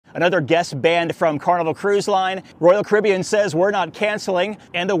Another guest banned from Carnival Cruise Line. Royal Caribbean says we're not canceling,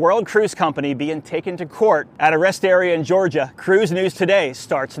 and the World Cruise Company being taken to court at a rest area in Georgia. Cruise News Today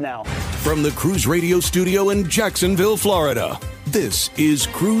starts now. From the Cruise Radio studio in Jacksonville, Florida, this is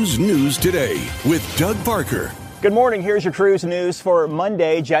Cruise News Today with Doug Parker. Good morning. Here's your cruise news for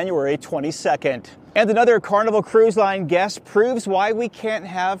Monday, January 22nd. And another Carnival Cruise Line guest proves why we can't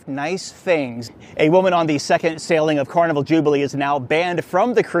have nice things. A woman on the second sailing of Carnival Jubilee is now banned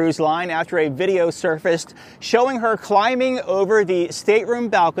from the cruise line after a video surfaced showing her climbing over the stateroom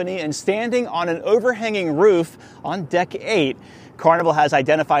balcony and standing on an overhanging roof on Deck 8. Carnival has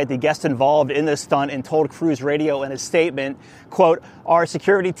identified the guest involved in this stunt and told Cruise Radio in a statement, quote, "Our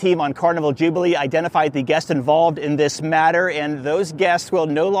security team on Carnival Jubilee identified the guest involved in this matter, and those guests will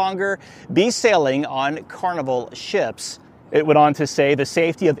no longer be sailing on Carnival ships." It went on to say, "The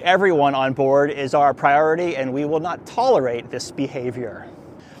safety of everyone on board is our priority, and we will not tolerate this behavior."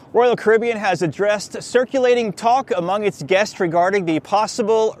 Royal Caribbean has addressed circulating talk among its guests regarding the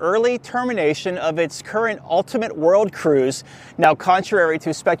possible early termination of its current Ultimate World Cruise. Now, contrary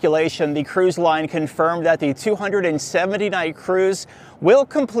to speculation, the cruise line confirmed that the 270-night cruise will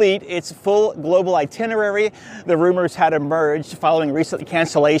complete its full global itinerary. The rumors had emerged following recent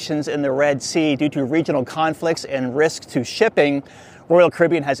cancellations in the Red Sea due to regional conflicts and risk to shipping. Royal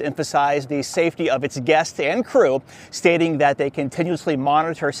Caribbean has emphasized the safety of its guests and crew, stating that they continuously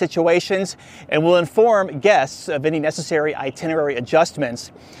monitor situations and will inform guests of any necessary itinerary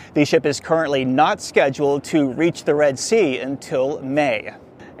adjustments. The ship is currently not scheduled to reach the Red Sea until May.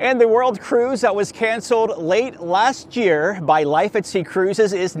 And the World Cruise that was canceled late last year by Life at Sea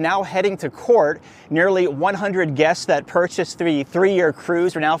Cruises is now heading to court. Nearly 100 guests that purchased the three-year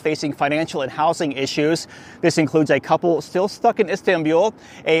cruise are now facing financial and housing issues. This includes a couple still stuck in Istanbul,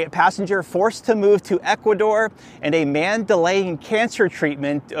 a passenger forced to move to Ecuador, and a man delaying cancer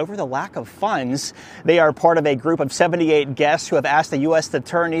treatment over the lack of funds. They are part of a group of 78 guests who have asked the U.S.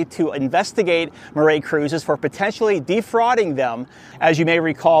 Attorney to investigate Marais Cruises for potentially defrauding them. As you may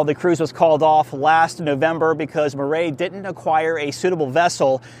recall, the cruise was called off last November because Marais didn't acquire a suitable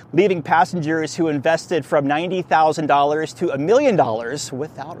vessel, leaving passengers who invested from $90,000 to $1 million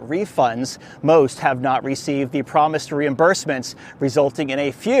without refunds. Most have not received the promised reimbursements, resulting in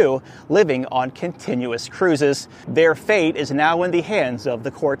a few living on continuous cruises. Their fate is now in the hands of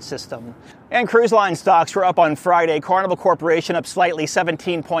the court system. And cruise line stocks were up on Friday. Carnival Corporation up slightly,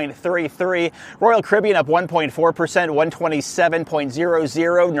 17.33. Royal Caribbean up 1.4%,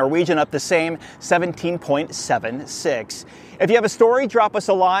 127.00. Norwegian up the same, 17.76. If you have a story, drop us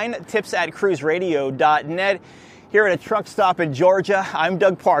a line, tips@cruiseradio.net. Here at a truck stop in Georgia, I'm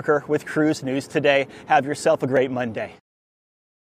Doug Parker with Cruise News Today. Have yourself a great Monday.